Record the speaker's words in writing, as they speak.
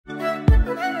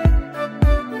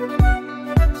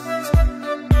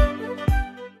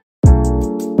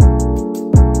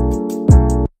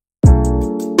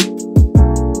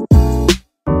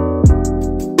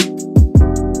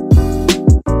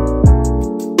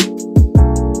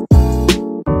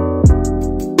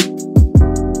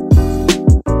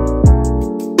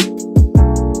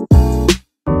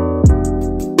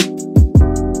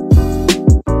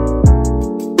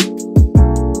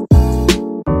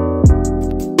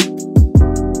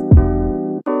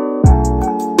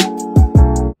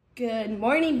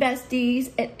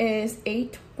besties, it is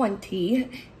 8:20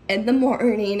 in the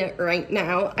morning right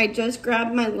now. I just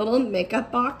grabbed my little makeup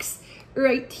box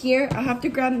right here. I have to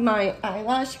grab my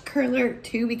eyelash curler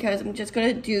too because I'm just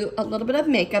gonna do a little bit of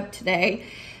makeup today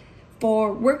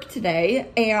for work today,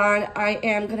 and I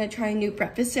am gonna try a new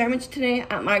breakfast sandwich today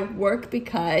at my work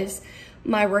because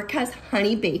my work has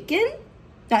honey bacon.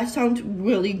 That sounds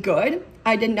really good.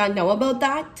 I did not know about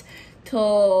that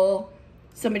till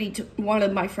one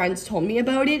of my friends told me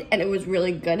about it, and it was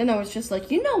really good, and I was just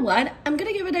like, you know what, I'm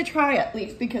gonna give it a try at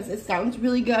least because it sounds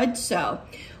really good, so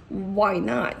why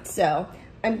not? So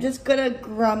I'm just gonna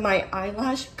grab my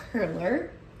eyelash curler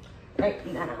right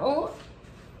now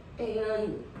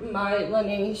and my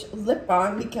Laneige lip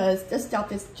balm because this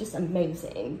stuff is just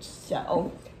amazing.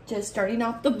 So just starting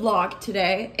off the vlog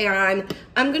today, and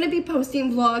I'm gonna be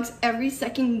posting vlogs every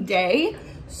second day,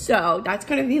 so that's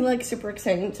gonna be like super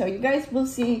exciting. So you guys will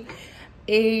see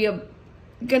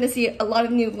gonna see a lot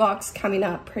of new vlogs coming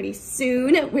up pretty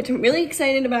soon, which I'm really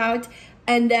excited about.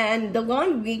 And then the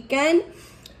long weekend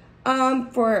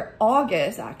for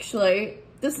August, actually,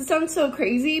 this sounds so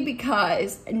crazy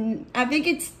because I think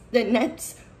it's the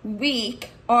next week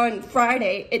on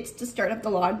Friday, it's the start of the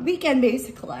long weekend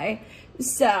basically.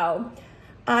 So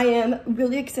I am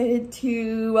really excited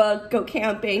to go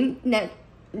camping,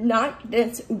 not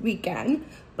this weekend,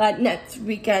 but next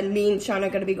weekend me and Sean are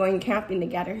going to be going camping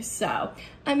together. So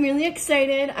I'm really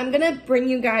excited. I'm going to bring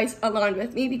you guys along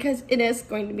with me because it is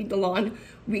going to be the long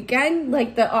weekend,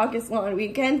 like the August long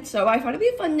weekend. So I thought it'd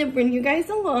be fun to bring you guys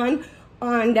along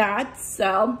on that.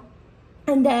 So,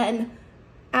 and then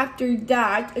after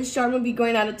that, Sean will be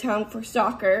going out of town for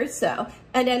soccer. So,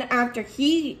 and then after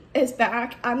he is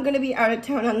back, I'm going to be out of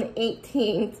town on the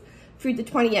 18th through the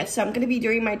 20th. So I'm going to be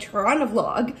doing my Toronto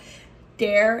vlog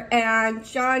there. And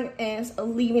Sean is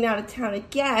leaving out of town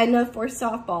again for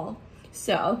softball.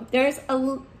 So there's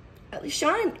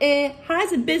Sean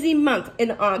has a busy month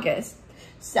in August.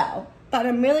 So, but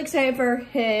I'm really excited for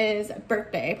his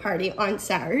birthday party on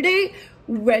Saturday,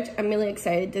 which I'm really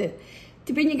excited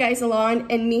to bring you guys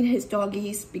along and meet his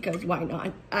doggies because why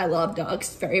not? I love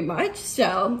dogs very much.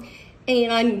 So,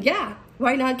 and yeah,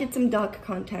 why not get some dog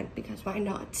content because why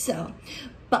not? So,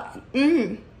 but,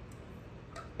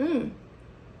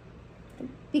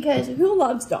 because who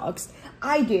loves dogs?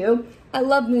 I do. I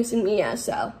love Moose and Mia,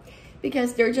 so,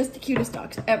 because they're just the cutest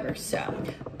dogs ever, so.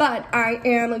 But I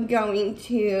am going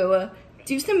to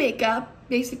do some makeup,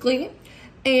 basically,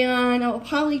 and I'll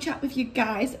probably chat with you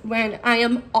guys when I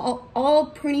am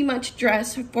all pretty much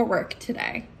dressed for work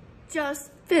today.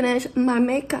 Just finished my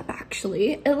makeup,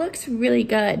 actually. It looks really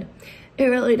good. It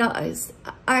really does.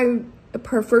 I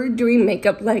prefer doing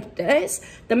makeup like this.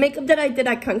 The makeup that I did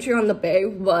at Country on the Bay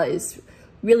was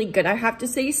really good, I have to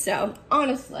say so.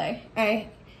 Honestly, I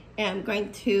am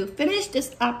going to finish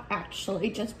this up,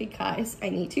 actually, just because I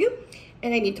need to.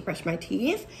 And I need to brush my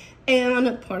teeth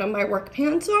and put on my work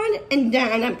pants on, and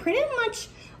then I'm pretty much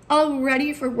all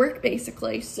ready for work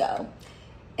basically. So,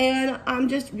 and I'm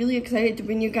just really excited to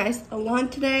bring you guys along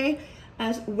today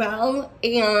as well,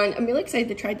 and I'm really excited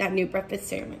to try that new breakfast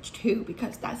sandwich too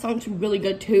because that sounds really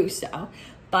good too. So,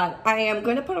 but I am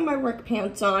going to put on my work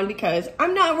pants on because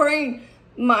I'm not wearing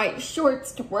my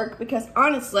shorts to work because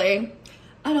honestly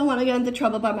I don't want to get into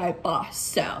trouble by my boss.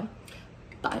 So,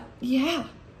 but yeah.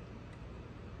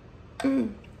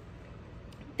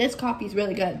 This coffee is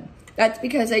really good. That's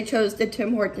because I chose the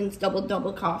Tim Hortons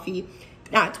double coffee.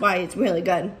 That's why it's really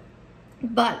good.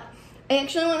 But I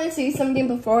actually want to say something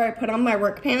before I put on my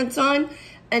work pants on,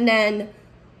 and then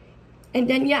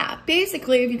yeah,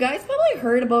 basically, if you guys probably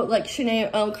heard about like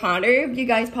Sinead O'Connor, you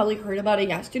guys probably heard about it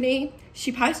yesterday.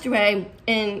 She passed away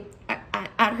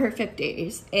at her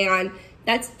 50s, and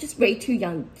that's just way too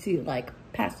young to like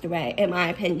pass away in my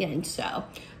opinion. So,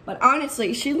 but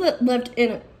honestly, she lived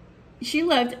in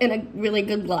a really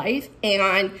good life,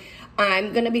 and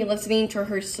I'm gonna be listening to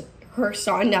her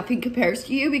song Nothing Compares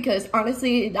to You because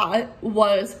honestly that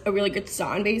was a really good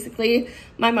song. Basically,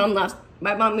 my mom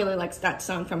really likes that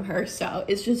song from her, so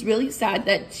it's just really sad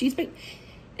that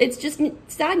it's just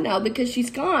sad now because she's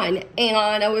gone.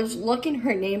 And I was looking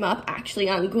her name up actually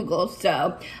on Google,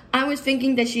 so I was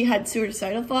thinking that she had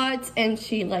suicidal thoughts and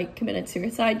she like committed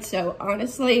suicide. So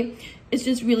honestly, it's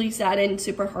just really sad and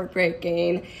super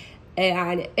heartbreaking.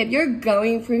 And if you're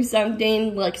going through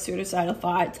something like suicidal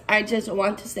thoughts, I just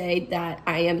want to say that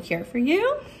I am here for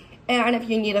you. And if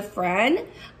you need a friend,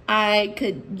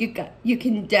 you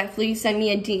can definitely send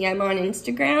me a DM on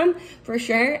Instagram for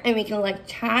sure, and we can like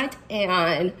chat.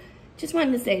 And just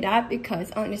wanted to say that because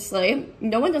honestly,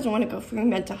 no one doesn't want to go through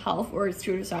mental health or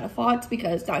suicidal thoughts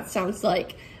because that sounds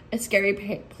like a scary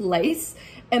place,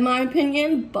 in my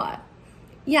opinion. But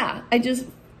yeah, I just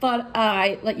thought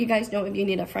I'd let you guys know if you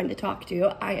need a friend to talk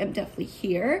to, I am definitely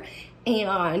here.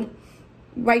 And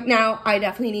right now, I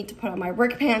definitely need to put on my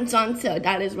work pants on, so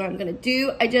that is what I'm gonna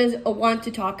do. I just want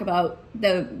to talk about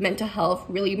the mental health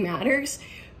really matters,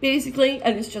 basically,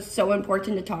 and it's just so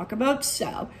important to talk about,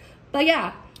 so. But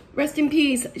yeah, rest in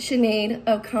peace, Sinead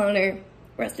O'Connor.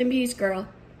 Rest in peace, girl.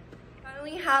 I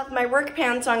finally have my work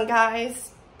pants on,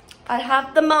 guys. I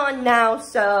have them on now,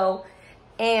 so.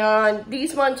 And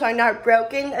these ones are not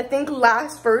broken. I think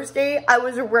last Thursday, I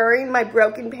was wearing my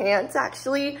broken pants,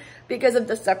 actually, because of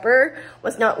the zipper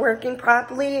was not working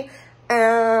properly,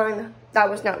 and that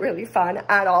was not really fun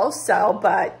at all. So,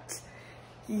 but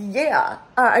yeah,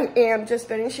 I am just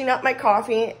finishing up my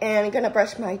coffee and I'm gonna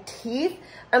brush my teeth.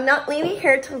 I'm not leaving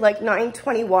here till like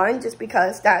 9:21 just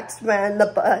because that's when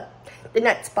the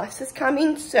next bus is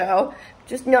coming. So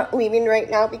just not leaving right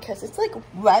now because it's like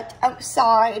wet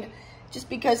outside, just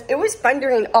because it was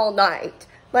thundering all night.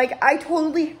 Like I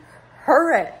totally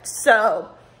heard it. So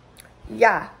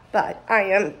yeah. But I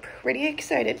am pretty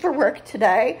excited for work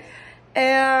today.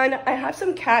 And I have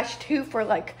some cash too for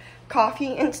like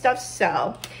coffee and stuff.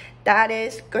 So that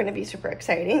is going to be super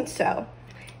exciting. So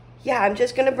yeah, I'm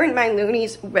just going to bring my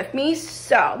loonies with me.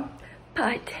 So,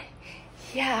 but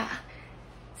yeah.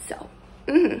 So,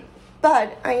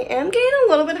 but I am getting a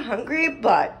little bit hungry,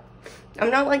 but I'm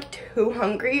not like too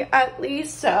hungry at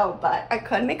least. So, but I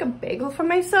could make a bagel for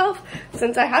myself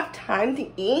since I have time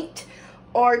to eat.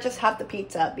 Or just have the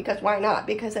pizza, because why not?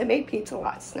 Because I made pizza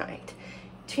last night,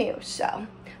 too, so.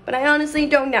 But I honestly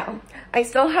don't know. I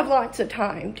still have lots of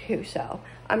time, too, so.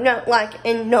 I'm not, like,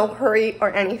 in no hurry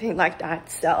or anything like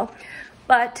that, so.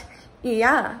 But,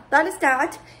 yeah, that is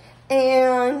that.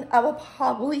 And I will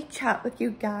probably chat with you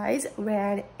guys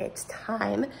when it's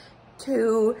time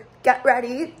to get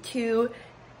ready to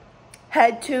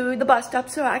head to the bus stop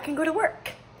so I can go to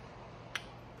work.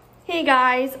 Hey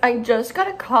guys, I just got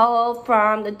a call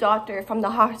from the doctor from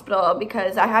the hospital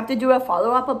because I have to do a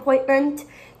follow-up appointment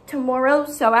tomorrow,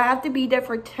 so I have to be there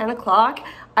for 10 o'clock.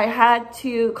 I had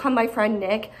to call my friend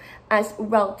Nick as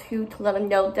well too to let him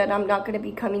know that I'm not going to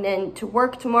be coming in to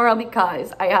work tomorrow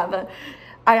because I have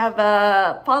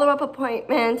a follow-up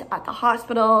appointment at the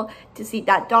hospital to see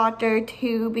that doctor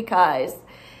too, because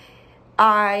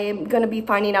I'm gonna be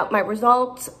finding out my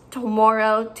results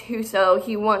tomorrow too, so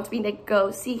he wants me to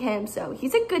go see him. So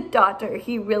he's a good doctor,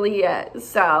 he really is.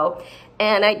 So,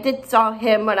 and I did saw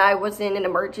him when I was in an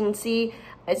emergency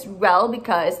as well,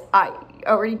 because I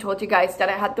already told you guys that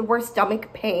I had the worst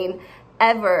stomach pain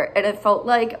ever, and it felt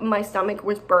like my stomach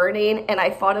was burning, and I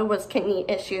thought it was kidney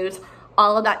issues,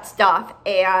 all of that stuff.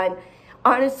 And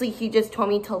honestly, he just told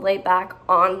me to lay back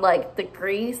on like the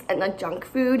grease and the junk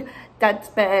food that's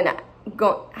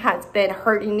has been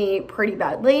hurting me pretty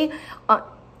badly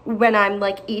when I'm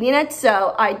like eating it.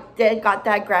 So I got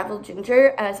that gravel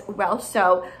ginger as well,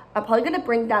 so I'm probably gonna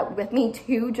bring that with me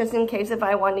too, just in case if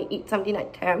I want to eat something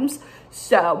at Tim's.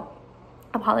 So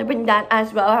I'll probably bring that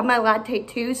as well. I have my latte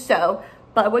too, so,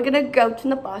 but we're gonna go to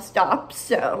the bus stop,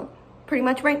 so pretty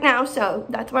much right now. So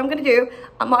that's what I'm gonna do.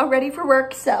 I'm all ready for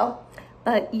work, so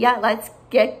but yeah, let's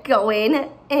get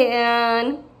going.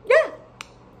 And yeah,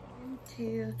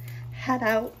 to head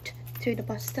out to the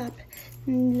bus stop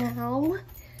now,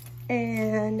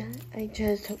 and I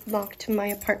just locked my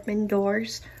apartment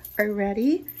doors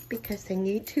already because they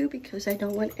need to, because I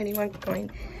don't want anyone going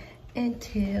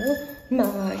into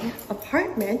my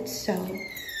apartment. So,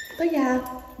 but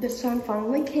yeah, the sun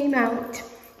finally came out,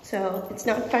 so it's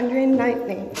not thundering and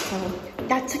lightning, so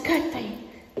that's a good thing.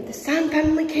 The sun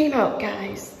finally came out,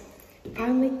 guys.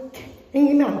 Finally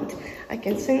came out. I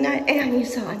can sing that Annie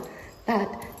song,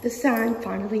 that the sun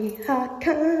finally had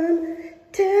come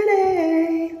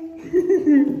today.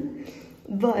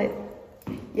 But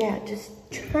yeah, just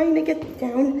trying to get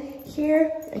down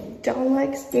here. I don't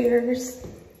like stairs.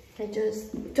 I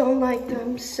just don't like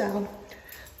them, so.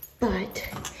 But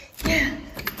yeah,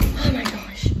 oh my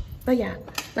gosh. But yeah,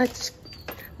 let's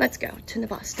go to the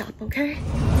bus stop, okay?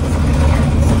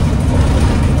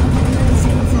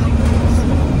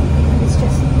 It's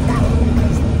just that one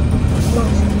because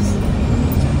monsters.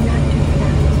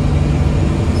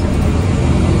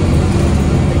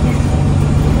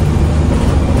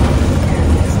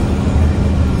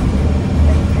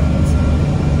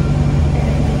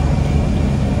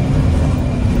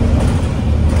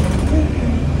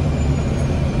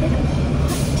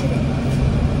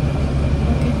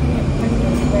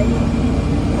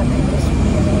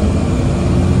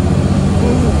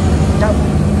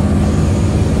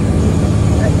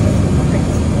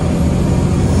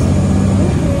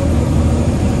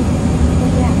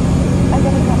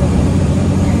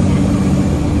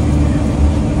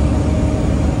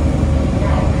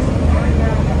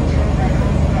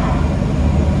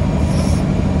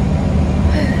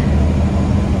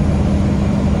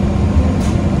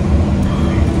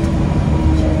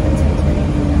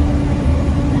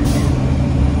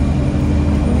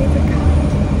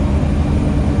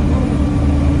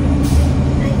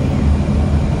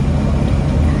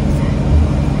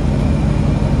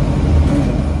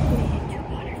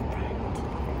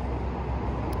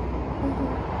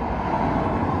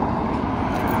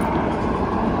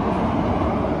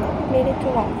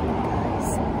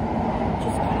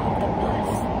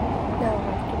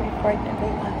 record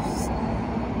nevertheless.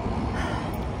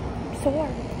 I'm sore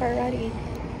already.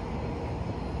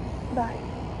 But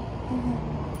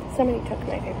somebody took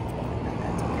my favorite spot, but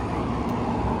that's okay.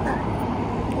 But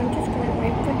I'm just gonna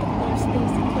wait for the bus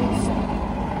basically, so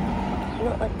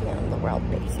not like the end of the world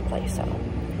basically, so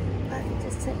but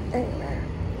just sit anywhere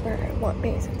where I want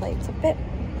basically. It's a bit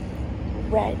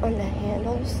red on the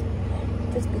handles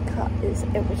just because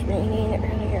it was raining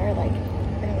earlier, like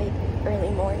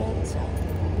early morning, so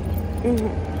but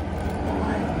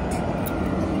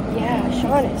yeah,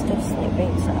 Sean is still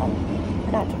sleeping, so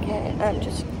that's okay. I'm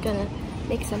just gonna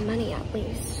make some money at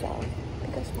least, so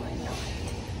because why not?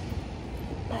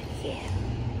 But yeah.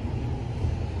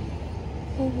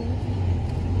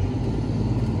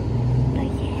 But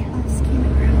yeah, I'll skim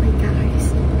early, guys.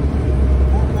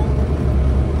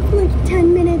 Like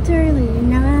 10 minutes early, and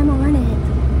now I'm on it.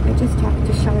 I just talked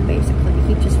to Sean basically.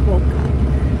 He just woke up.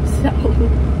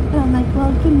 So I'm like,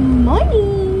 well, good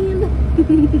morning.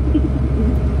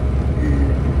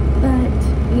 But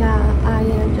yeah, I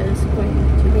am just going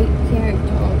to wait here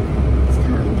until it's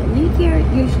time to leave here.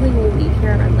 Usually we'll leave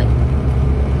here around like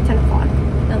 10 o'clock.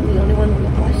 I'm the only one on the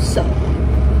bus, so.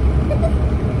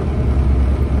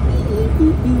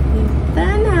 But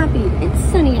I'm happy. It's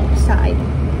sunny outside.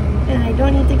 And I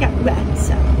don't need to get wet,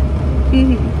 so.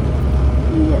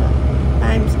 Yeah.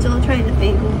 I'm still trying to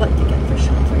think of what to get for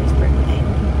Sean for his birthday.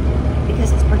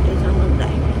 Because his birthday's on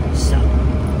Monday, so.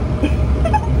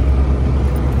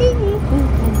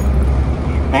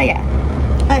 But yeah,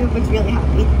 I was really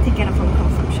happy to get a phone call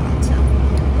from Sean, so.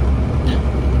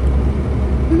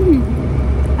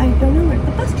 I don't know where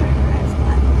the bus driver is,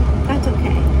 but that's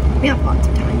okay. We have lots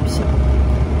of time, so.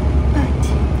 But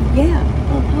yeah,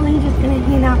 I'm probably just gonna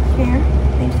hang out here,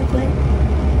 basically.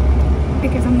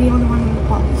 Because I'm the only one on the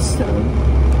bus, so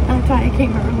that's why I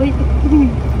came early.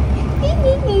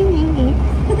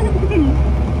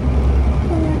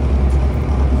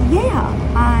 Yeah,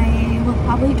 I will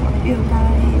probably talk to you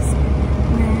guys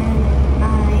when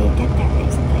I get there,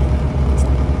 basically. So,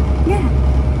 yeah.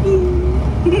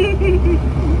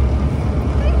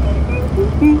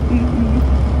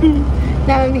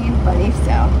 That would be funny,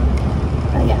 so.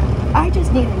 But yeah, I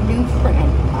just need a new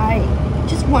friend. I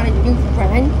just want a new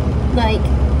friend, like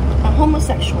a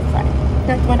homosexual friend.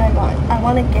 That's what I want. I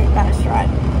want a gay best friend.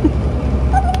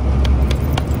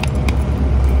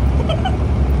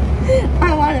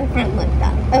 I want a friend like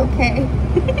that, okay?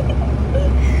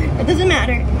 It doesn't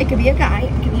matter. It could be a guy,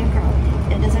 it could be a girl.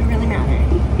 It doesn't really matter.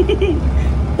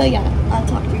 But yeah, I'll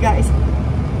talk to you guys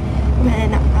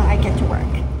when I get to work.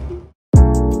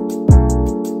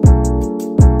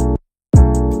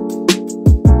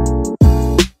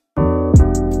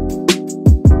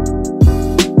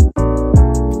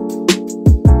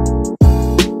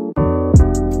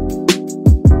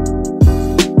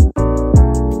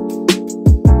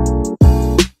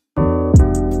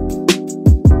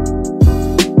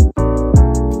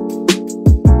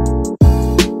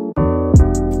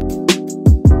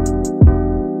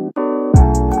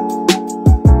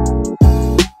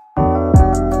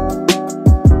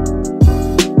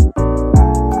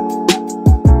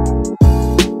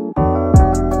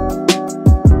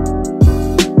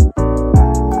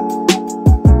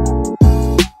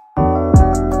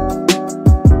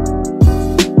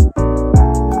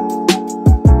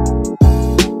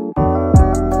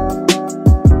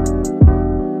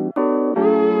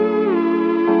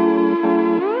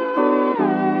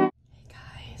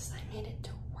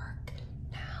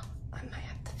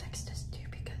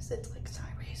 It's like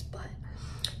sideways, but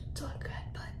it's all good.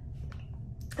 But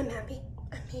I'm happy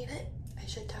I made it. I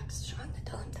should text Sean to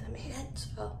tell him that I made it.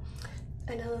 So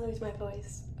I know I lose my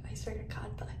voice, I swear to God,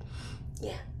 but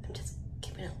yeah, I'm just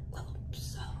keeping it low.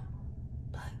 So,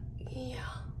 but yeah,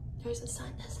 there's a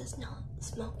sign that says no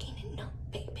smoking and no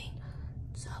vaping.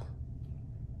 So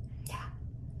yeah.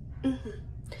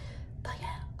 But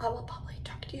yeah, I will probably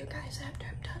talk to you guys after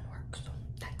I'm done work. So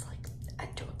that's like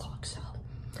at 2 o'clock. So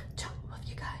chat with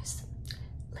you guys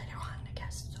later on, I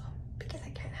guess. So because I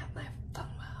can't have my phone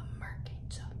while I'm working.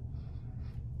 So,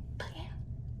 but yeah,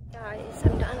 guys,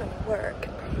 I'm done with work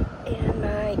and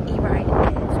my e-ride is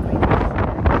going to be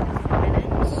 5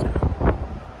 minutes. So,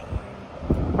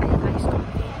 and I have iced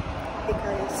coffee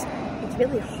because it's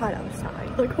really hot outside.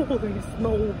 Like holy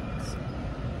smokes.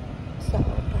 So,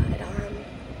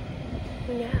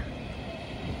 but yeah.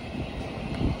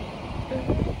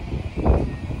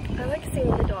 I like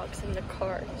seeing the dogs in the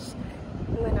cars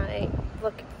when I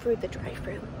look through the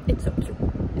drive-thru. It's so cute.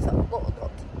 It's a little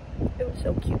adult. It was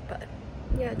so cute, but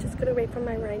yeah, just gonna wait for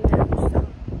my ride now. So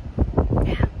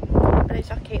yeah. But I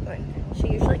saw Caitlin. She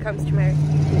usually comes to my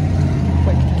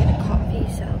work to get a coffee,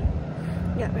 so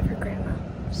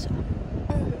So,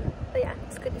 but yeah,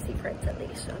 it's good to see friends at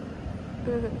least. So,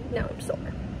 now I'm sore.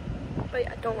 But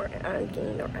yeah, don't worry, I'm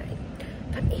gained already.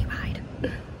 I'm A-wide.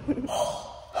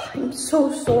 I'm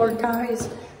so sore, guys.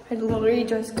 I literally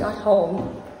just got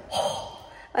home.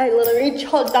 I literally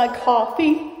chugged that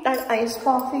coffee, that iced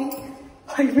coffee.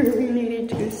 I really needed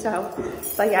to, so.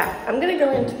 But yeah, I'm gonna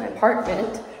go into my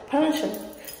apartment, put on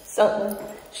some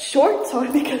shorts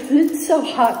on because it's so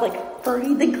hot, like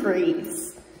 30 degrees.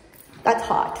 That's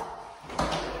hot.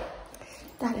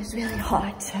 That is really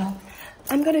hot, so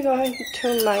I'm gonna go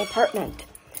into my apartment,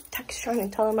 text Sean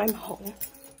and tell him I'm home.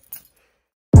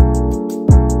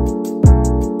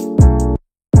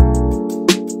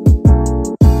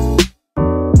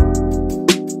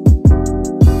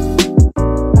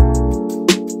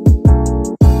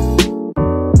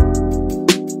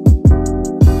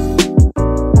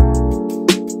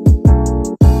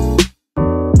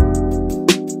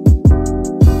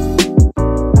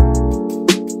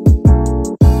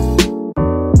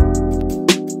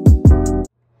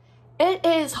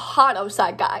 Hot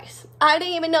outside, guys. I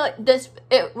didn't even know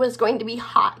it was going to be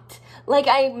hot. Like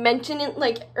I mentioned it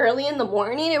like early in the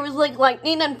morning, it was like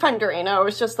lightning and thundering. I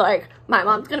was just like, my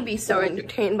mom's gonna be so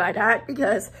entertained by that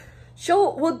because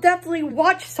will definitely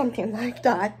watch something like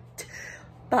that.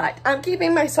 But I'm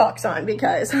keeping my socks on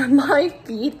because my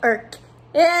feet are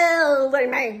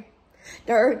killing me.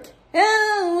 They're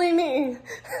killing me.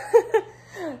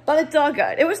 But it's all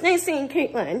good. It was nice seeing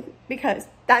Caitlin because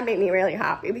that made me really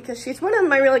happy because she's one of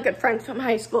my really good friends from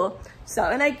high school. So,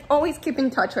 and I always keep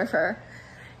in touch with her.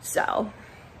 So,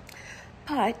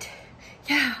 but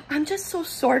yeah, I'm just so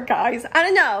sore, guys. I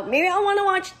don't know. Maybe I want to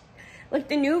watch like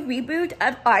the new reboot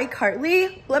of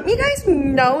iCarly. Let me guys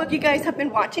know if you guys have been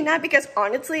watching that because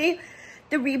honestly,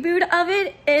 the reboot of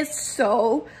it is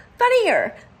so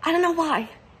funnier. I don't know why.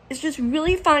 It's just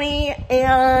really funny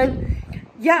and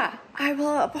yeah, I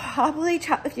will probably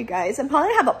chat with you guys and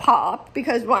probably have a pop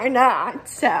because why not?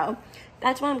 So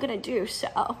that's what I'm gonna do.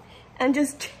 So and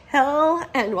just chill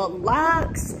and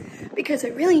relax because I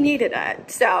really needed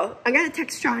it. So I'm gonna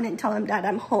text John and tell him that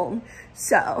I'm home.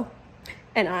 So,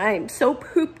 and I'm so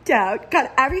pooped out.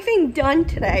 Got everything done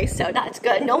today, so that's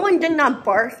good. No one did not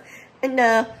barf in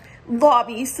the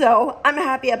lobby, so I'm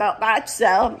happy about that.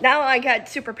 So now I get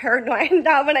super paranoid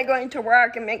now when I go into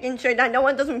work and making sure that no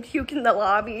one doesn't puke in the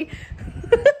lobby.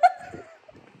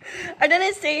 I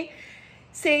didn't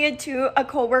say it to a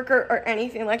coworker or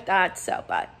anything like that. So,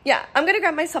 but yeah, I'm gonna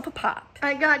grab myself a pop.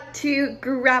 I got to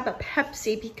grab a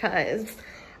Pepsi because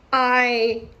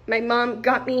my mom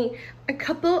got me a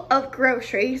couple of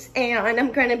groceries and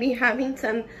I'm gonna be having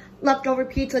some leftover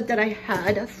pizza that I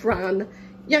had from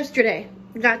yesterday.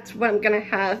 That's what I'm gonna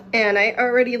have, and I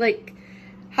already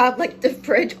have the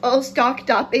fridge all stocked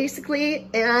up basically.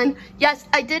 And yes,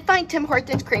 I did find Tim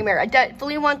Hortons creamer. I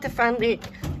definitely want to find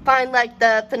like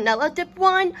the vanilla dip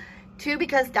one too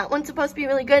because that one's supposed to be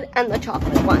really good, and the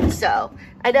chocolate one. So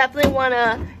I definitely want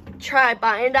to try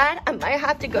buying that. I might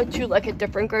have to go to like a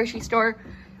different grocery store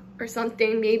or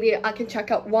something. Maybe I can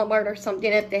check out Walmart or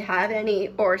something if they have any,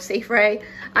 or Safeway.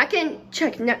 I can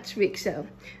check next week. So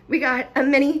we got a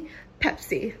mini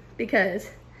Pepsi because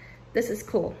this is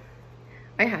cool,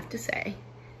 I have to say.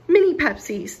 Mini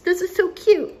Pepsis, this is so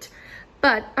cute.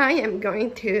 But I am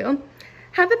going to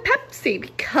have a Pepsi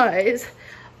because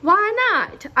why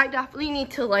not? I definitely need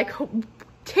to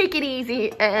take it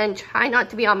easy and try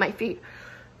not to be on my feet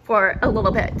for a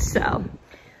little bit. So,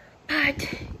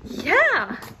 but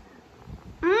yeah.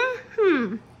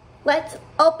 Let's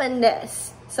open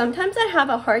this. Sometimes I have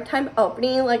a hard time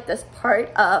opening like this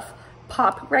part of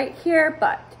pop right here,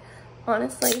 but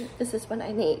honestly, this is what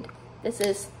I need. This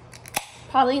is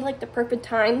probably like the perfect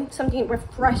time, something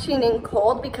refreshing and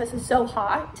cold because it's so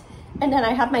hot. And then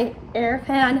I have my air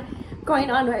fan going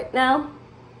on right now.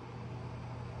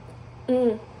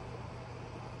 Oh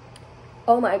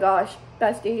my gosh,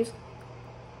 besties,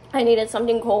 I needed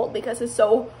something cold because it's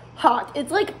so hot.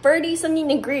 It's like 30 something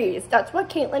degrees. That's what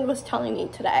Caitlin was telling me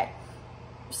today.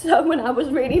 So when I was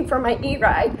waiting for my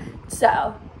e-ride.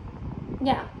 So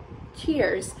yeah,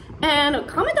 cheers. And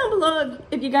comment down below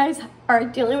if you guys are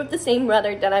dealing with the same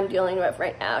weather that I'm dealing with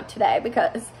right now today,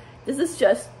 because this is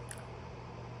just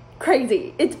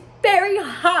crazy. It's very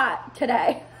hot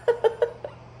today.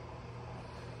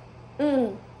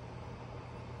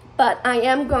 But I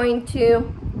am going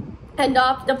to end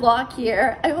off the vlog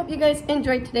here. I hope you guys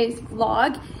enjoyed today's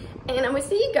vlog, and I will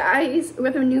see you guys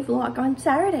with a new vlog on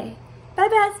Saturday. Bye,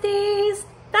 besties.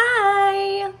 Bye.